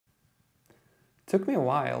Took me a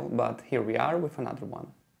while, but here we are with another one.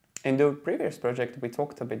 In the previous project, we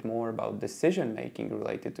talked a bit more about decision making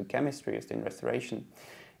related to chemistry used in restoration.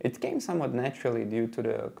 It came somewhat naturally due to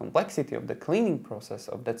the complexity of the cleaning process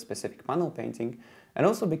of that specific panel painting, and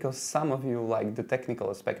also because some of you like the technical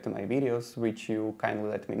aspect of my videos, which you kindly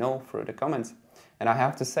let me know through the comments. And I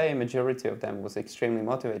have to say, a majority of them was extremely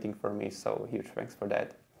motivating for me, so huge thanks for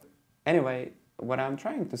that. Anyway, what I'm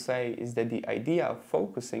trying to say is that the idea of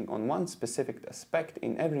focusing on one specific aspect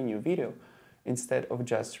in every new video, instead of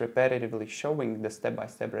just repetitively showing the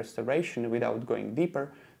step-by-step restoration without going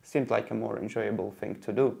deeper, seemed like a more enjoyable thing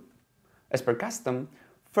to do. As per custom,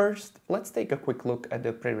 first let's take a quick look at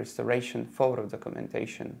the pre-restoration photo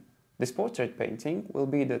documentation. This portrait painting will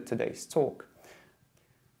be today's talk.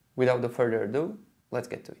 Without further ado, let's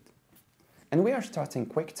get to it. And we are starting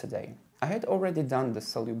quick today. I had already done the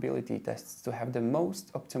solubility tests to have the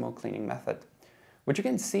most optimal cleaning method. What you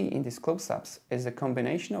can see in these close-ups is a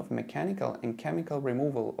combination of mechanical and chemical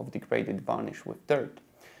removal of degraded varnish with dirt.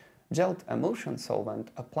 Gelled emulsion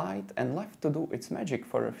solvent applied and left to do its magic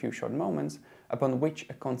for a few short moments, upon which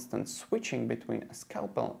a constant switching between a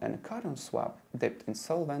scalpel and a cotton swab dipped in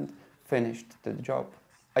solvent finished the job.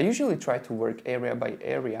 I usually try to work area by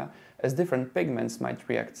area, as different pigments might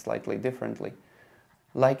react slightly differently.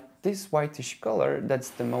 Like this whitish color, that's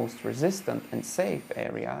the most resistant and safe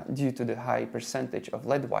area due to the high percentage of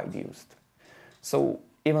lead white used. So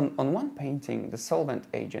even on one painting, the solvent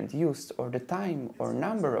agent used or the time or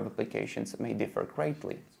number of applications may differ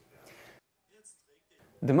greatly.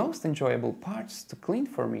 The most enjoyable parts to clean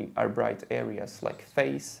for me are bright areas like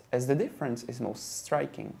face, as the difference is most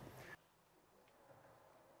striking.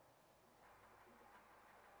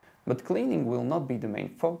 But cleaning will not be the main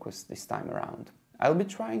focus this time around. I'll be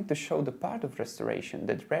trying to show the part of restoration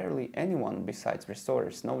that rarely anyone besides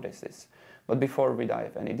restorers notices. But before we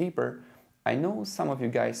dive any deeper, I know some of you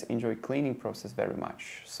guys enjoy cleaning process very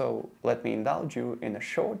much, so let me indulge you in a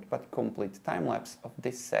short but complete time-lapse of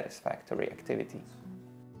this satisfactory activity.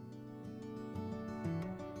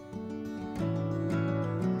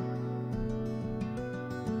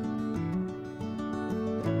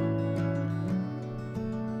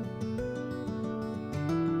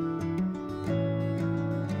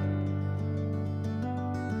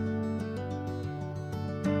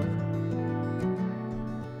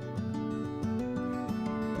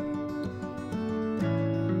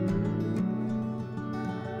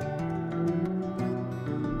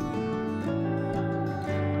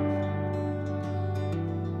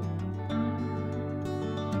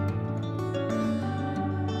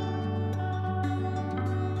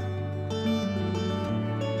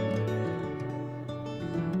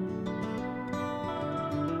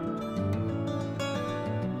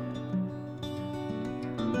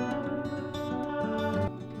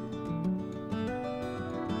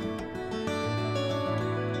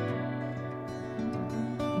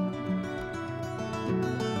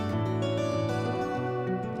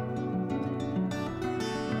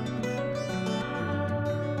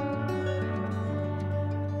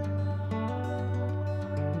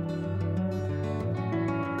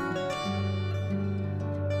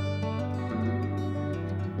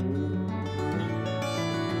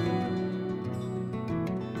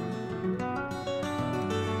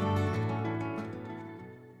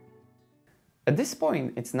 At this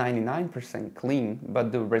point, it's 99% clean,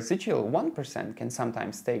 but the residual 1% can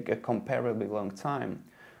sometimes take a comparably long time.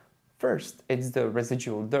 First, it's the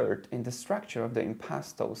residual dirt in the structure of the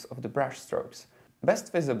impastos of the brush strokes,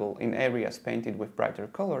 best visible in areas painted with brighter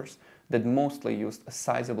colors that mostly used a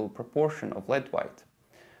sizable proportion of lead white.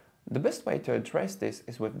 The best way to address this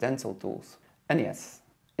is with dental tools. And yes,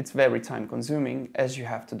 it's very time-consuming, as you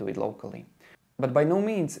have to do it locally. But by no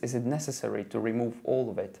means is it necessary to remove all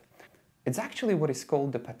of it. It's actually what is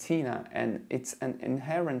called the patina, and it's an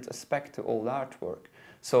inherent aspect to all artwork,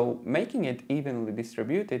 so making it evenly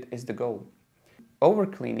distributed is the goal.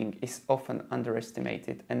 Overcleaning is often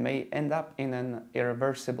underestimated and may end up in an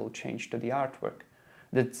irreversible change to the artwork.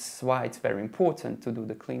 That's why it's very important to do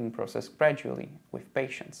the cleaning process gradually, with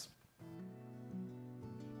patience.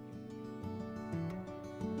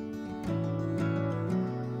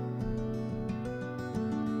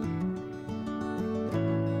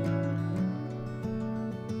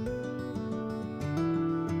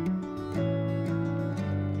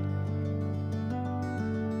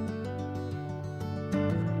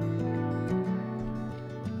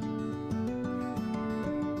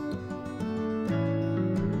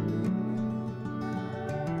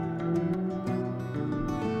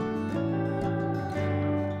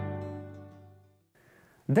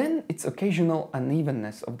 It's occasional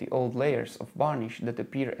unevenness of the old layers of varnish that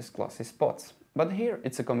appear as glossy spots. But here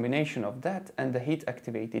it's a combination of that and the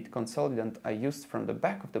heat-activated consolidant I used from the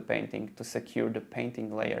back of the painting to secure the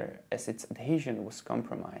painting layer as its adhesion was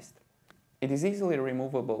compromised. It is easily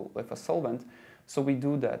removable with a solvent, so we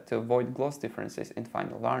do that to avoid gloss differences in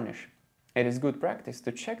final varnish. It is good practice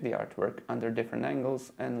to check the artwork under different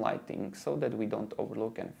angles and lighting so that we don't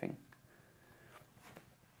overlook anything.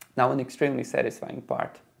 Now an extremely satisfying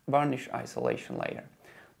part, varnish isolation layer.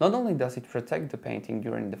 Not only does it protect the painting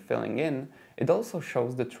during the filling in, it also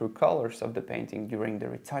shows the true colors of the painting during the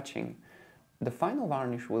retouching. The final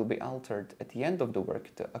varnish will be altered at the end of the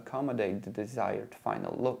work to accommodate the desired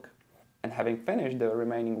final look. And having finished the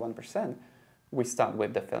remaining 1%, we start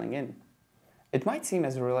with the filling in. It might seem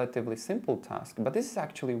as a relatively simple task, but this is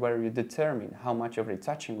actually where you determine how much of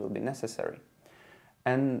retouching will be necessary.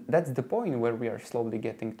 And that's the point where we are slowly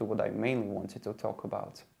getting to what I mainly wanted to talk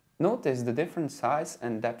about. Notice the different size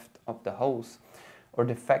and depth of the holes or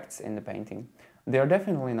defects in the painting. They are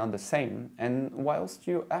definitely not the same, and whilst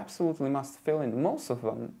you absolutely must fill in most of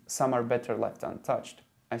them, some are better left untouched.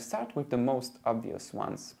 I start with the most obvious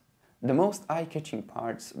ones. The most eye-catching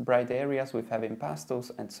parts, bright areas with heavy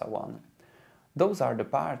impastos and so on. Those are the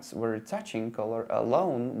parts where retouching color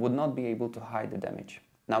alone would not be able to hide the damage.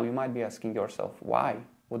 Now you might be asking yourself, why?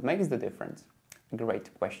 What makes the difference?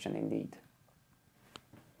 Great question indeed.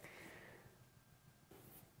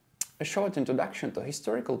 A short introduction to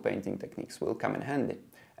historical painting techniques will come in handy,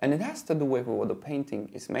 and it has to do with what a painting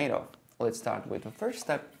is made of. Let's start with the first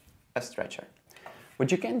step, a stretcher.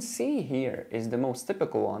 What you can see here is the most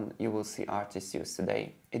typical one you will see artists use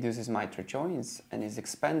today. It uses miter joints and is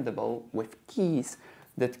expandable with keys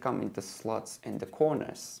that come into slots in the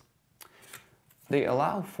corners. They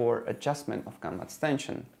allow for adjustment of canvas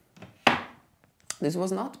tension. This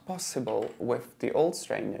was not possible with the old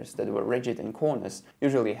strainers that were rigid in corners,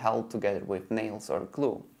 usually held together with nails or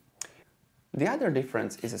glue. The other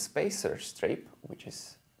difference is a spacer strip, which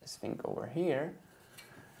is this thing over here.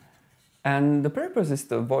 And the purpose is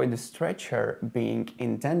to avoid the stretcher being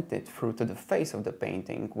indented through to the face of the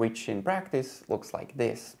painting, which in practice looks like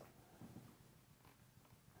this.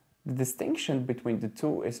 The distinction between the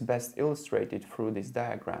two is best illustrated through these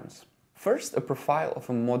diagrams. First, a profile of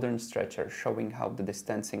a modern stretcher showing how the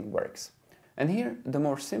distancing works. And here, the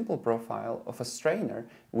more simple profile of a strainer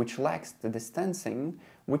which lacks the distancing,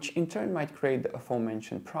 which in turn might create the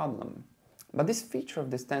aforementioned problem. But this feature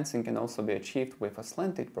of distancing can also be achieved with a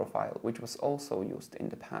slanted profile, which was also used in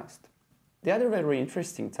the past. The other very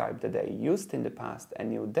interesting type that I used in the past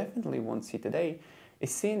and you definitely won't see today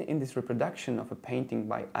is seen in this reproduction of a painting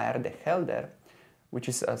by A.R. Helder, which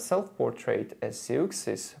is a self-portrait as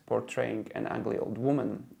Zeuxis portraying an ugly old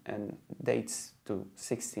woman and dates to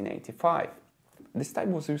 1685. This type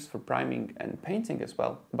was used for priming and painting as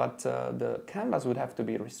well, but the canvas would have to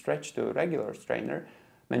be restretched to a regular strainer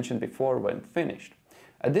mentioned before when finished.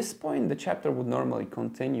 At this point, the chapter would normally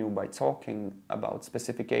continue by talking about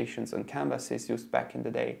specifications on canvases used back in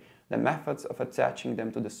the day, the methods of attaching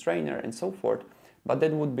them to the strainer and so forth, but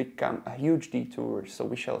that would become a huge detour, so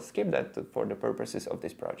we shall skip that for the purposes of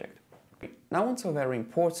this project. Now on to a very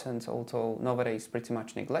important, although nowadays pretty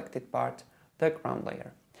much neglected part, the ground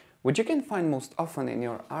layer. What you can find most often in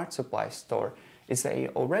your art supply store is a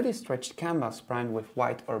already stretched canvas primed with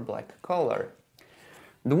white or black color.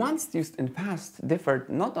 The ones used in the past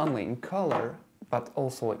differed not only in color, but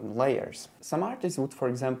also in layers. Some artists would, for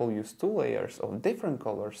example, use 2 layers of different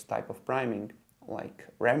colors type of priming, like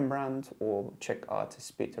Rembrandt or Czech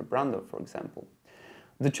artist Peter Brandl, for example.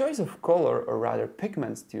 The choice of color, or rather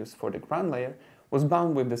pigments used for the ground layer, was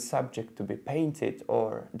bound with the subject to be painted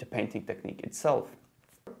or the painting technique itself.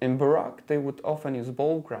 In Baroque, they would often use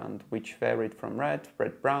bold ground, which varied from red,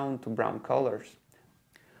 red-brown to brown colors.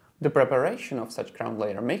 The preparation of such ground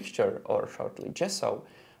layer mixture, or shortly gesso,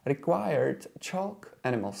 required chalk,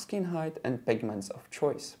 animal skin hide and pigments of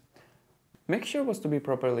choice. Mixture was to be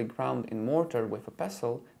properly ground in mortar with a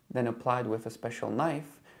pestle, then applied with a special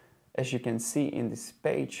knife, as you can see in this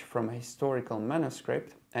page from a historical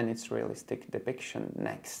manuscript and its realistic depiction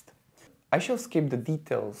next. I shall skip the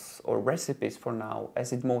details or recipes for now,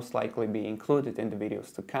 as it most likely be included in the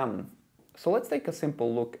videos to come. So let's take a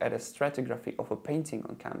simple look at a stratigraphy of a painting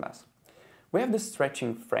on canvas. We have the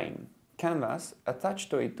stretching frame, canvas attached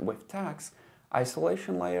to it with tags,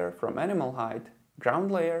 isolation layer from animal hide,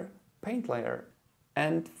 ground layer, paint layer,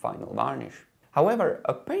 and final varnish. However,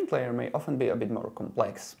 a paint layer may often be a bit more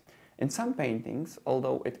complex. In some paintings,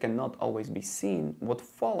 although it cannot always be seen, what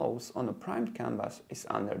follows on a primed canvas is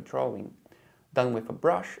underdrawing, done with a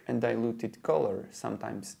brush and diluted color,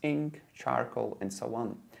 sometimes ink, charcoal, and so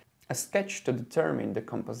on. a sketch to determine the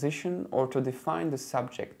composition or to define the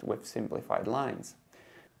subject with simplified lines.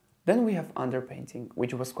 Then we have underpainting,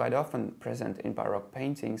 which was quite often present in Baroque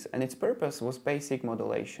paintings, and its purpose was basic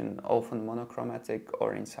modulation, often monochromatic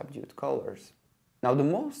or in subdued colors. Now the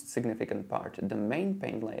most significant part, the main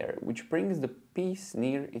paint layer, which brings the piece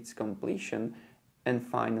near its completion, and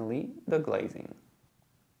finally the glazing.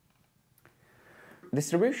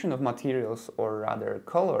 Distribution of materials, or rather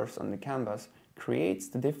colors, on the canvas creates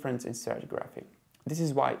the difference in stratigraphy. This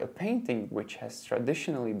is why a painting which has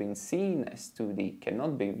traditionally been seen as 2D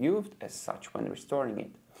cannot be viewed as such when restoring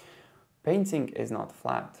it. Painting is not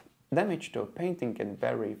flat. Damage to a painting can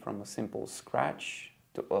vary from a simple scratch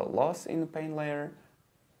to a loss in the paint layer,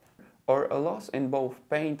 or a loss in both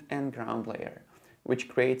paint and ground layer, which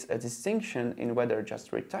creates a distinction in whether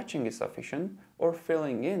just retouching is sufficient or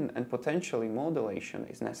filling in and potentially modulation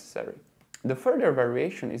is necessary. The further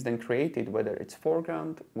variation is then created whether it's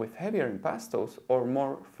foreground with heavier impastos or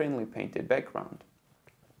more thinly painted background.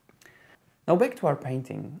 Now back to our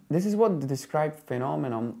painting. This is what the described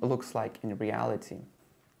phenomenon looks like in reality.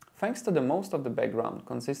 Thanks to the most of the background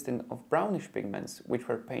consisting of brownish pigments which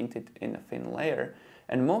were painted in a thin layer,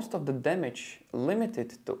 and most of the damage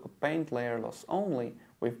limited to a paint layer loss only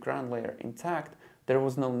with ground layer intact, there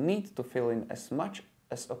was no need to fill in as much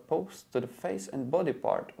as opposed to the face and body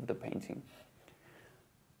part of the painting.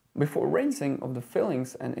 Before rinsing of the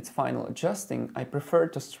fillings and its final adjusting, I prefer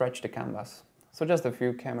to stretch the canvas, so just a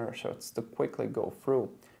few camera shots to quickly go through.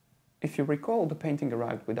 If you recall, the painting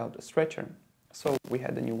arrived without a stretcher, so we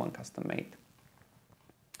had a new one custom made.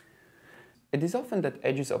 It is often that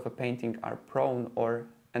edges of a painting are prone or,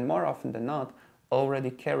 and more often than not, already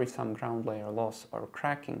carry some ground layer loss or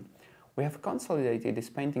cracking. We have consolidated this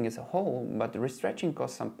painting as a whole, but restretching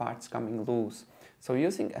caused some parts coming loose. So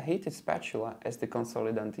using a heated spatula, as the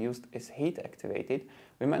consolidant used is heat activated,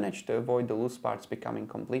 we managed to avoid the loose parts becoming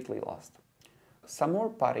completely lost. Some more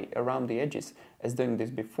putty around the edges, as doing this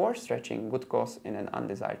before stretching would cause an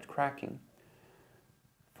undesired cracking.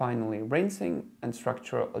 Finally, rinsing and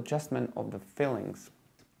structural adjustment of the fillings,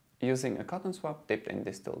 using a cotton swab dipped in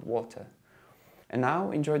distilled water. And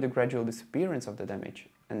now enjoy the gradual disappearance of the damage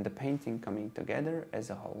and the painting coming together as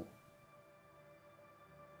a whole.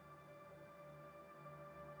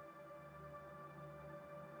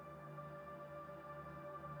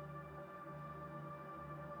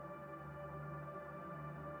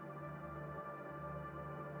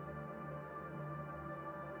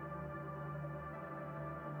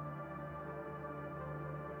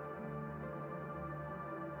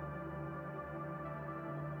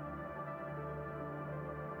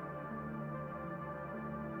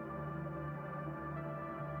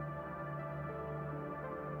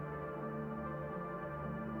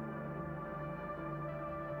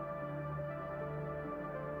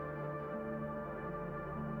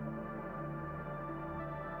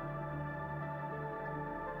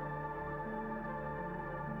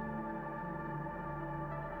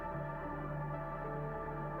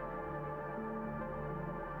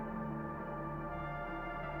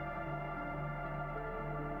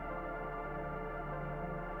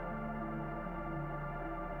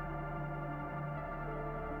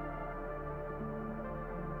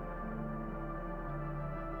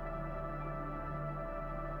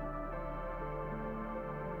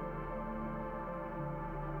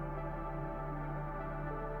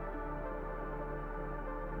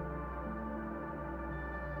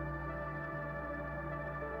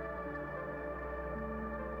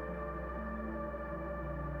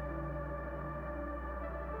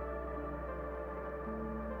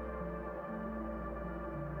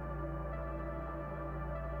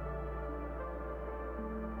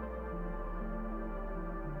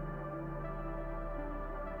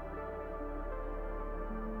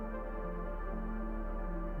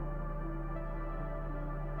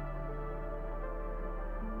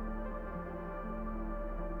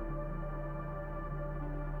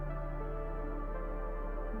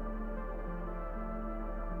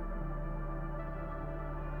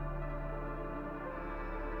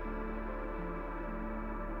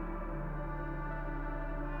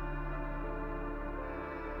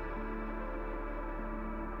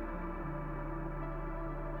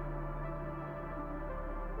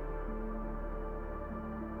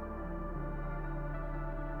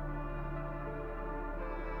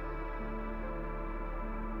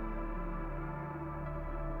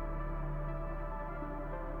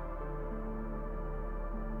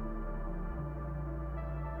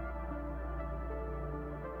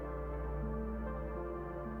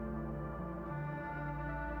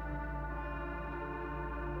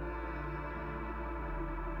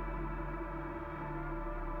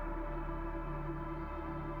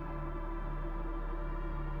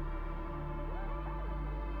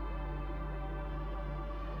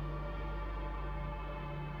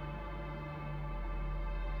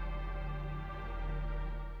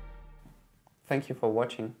 Thank you for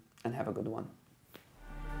watching and have a good one.